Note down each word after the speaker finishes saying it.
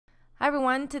Hi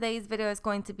everyone, today's video is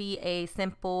going to be a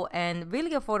simple and really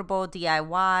affordable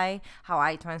DIY, how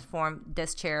I transformed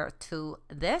this chair to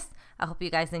this. I hope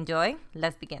you guys enjoy.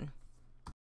 Let's begin.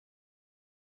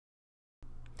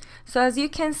 So as you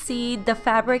can see, the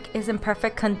fabric is in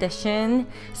perfect condition,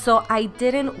 so I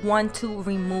didn't want to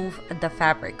remove the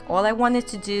fabric. All I wanted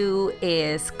to do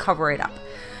is cover it up.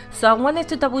 So I wanted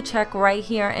to double check right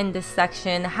here in this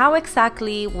section, how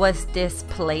exactly was this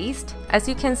placed? As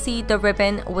you can see, the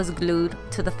ribbon was glued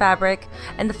to the fabric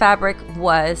and the fabric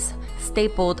was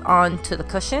stapled onto the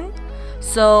cushion.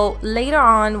 So later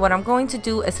on, what I'm going to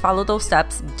do is follow those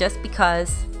steps just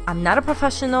because I'm not a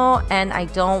professional and I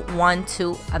don't want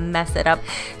to mess it up.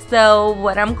 So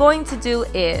what I'm going to do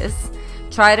is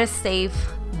try to save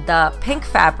the pink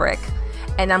fabric,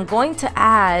 and I'm going to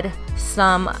add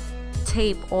some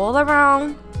tape all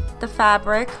around the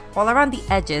fabric, all around the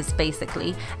edges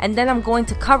basically, and then I'm going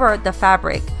to cover the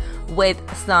fabric with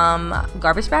some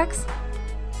garbage bags,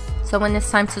 so when it's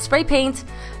time to spray paint,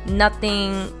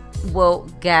 nothing will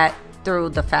get through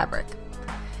the fabric.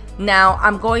 Now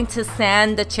I'm going to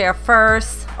sand the chair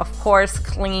first, of course,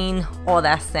 clean all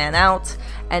that sand out,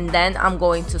 and then I'm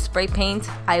going to spray paint.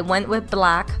 I went with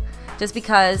black just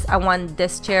because I want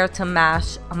this chair to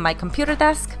match my computer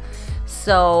desk,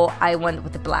 so I went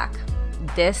with the black.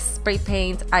 This spray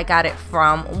paint, I got it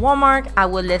from Walmart. I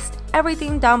will list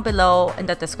everything down below in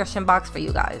the description box for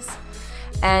you guys.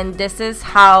 And this is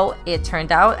how it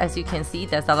turned out. As you can see,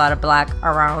 there's a lot of black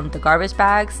around the garbage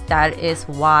bags. That is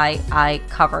why I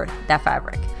covered that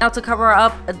fabric. Now to cover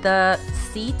up the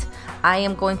seat, I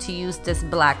am going to use this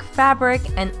black fabric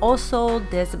and also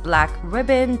this black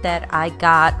ribbon that I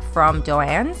got from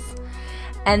Joann's.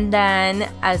 And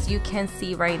then, as you can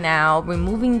see right now,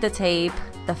 removing the tape,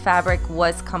 the fabric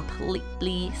was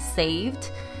completely saved.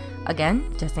 Again,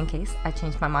 just in case I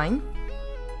changed my mind.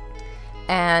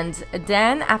 And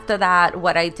then after that,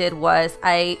 what I did was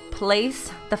I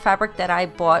placed the fabric that I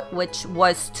bought, which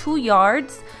was 2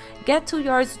 yards. Get 2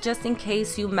 yards just in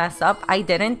case you mess up. I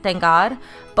didn't, thank God,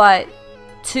 but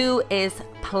 2 is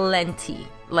plenty.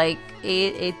 Like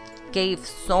it gave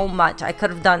so much. I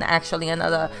could have done actually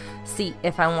another seat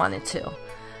if I wanted to,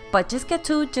 but just get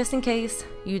 2 just in case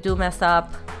you do mess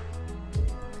up.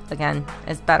 Again,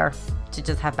 it's better to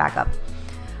just have backup.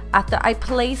 After I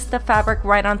placed the fabric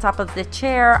right on top of the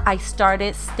chair, I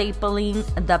started stapling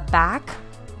the back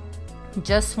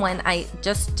just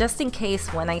in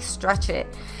case when I stretch it,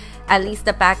 at least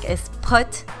the back is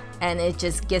put, and it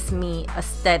just gives me a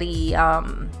steady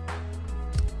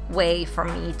way for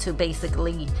me to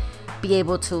basically be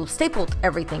able to staple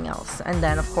everything else. And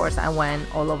then of course I went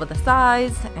all over the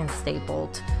sides and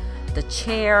stapled the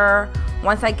chair.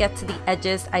 Once I get to the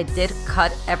edges, I did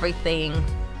cut everything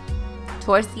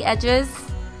towards the edges,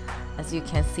 as you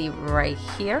can see right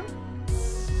here,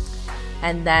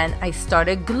 and then I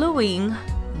started gluing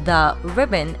the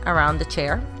ribbon around the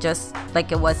chair just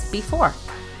like it was before.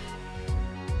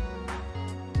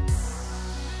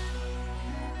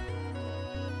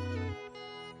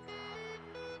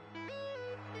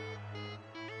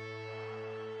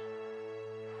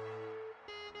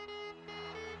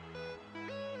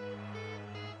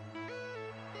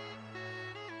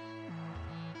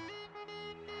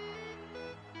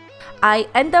 I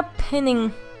end up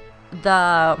pinning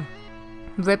the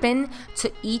ribbon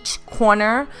to each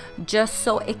corner just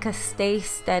so it could stay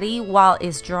steady while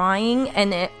it's drying,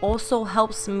 and it also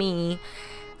helps me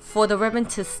for the ribbon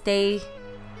to stay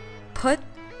put,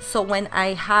 so when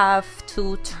I have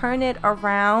to turn it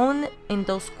around in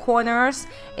those corners,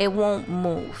 it won't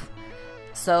move.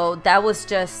 So that was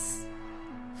just,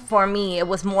 for me, it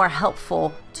was more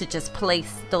helpful to just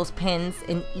place those pins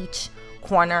in each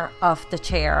corner of the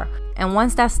chair. And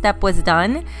once that step was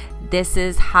done, this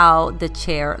is how the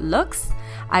chair looks.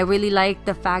 I really like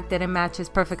the fact that it matches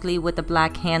perfectly with the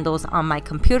black handles on my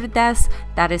computer desk.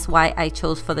 That is why I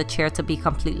chose for the chair to be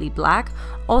completely black.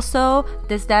 Also,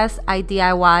 this desk I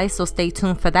DIY, so stay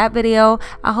tuned for that video.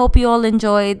 I hope you all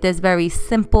enjoyed this very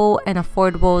simple and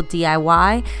affordable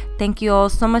DIY. Thank you all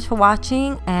so much for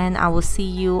watching, and I will see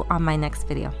you on my next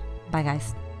video. Bye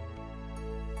guys.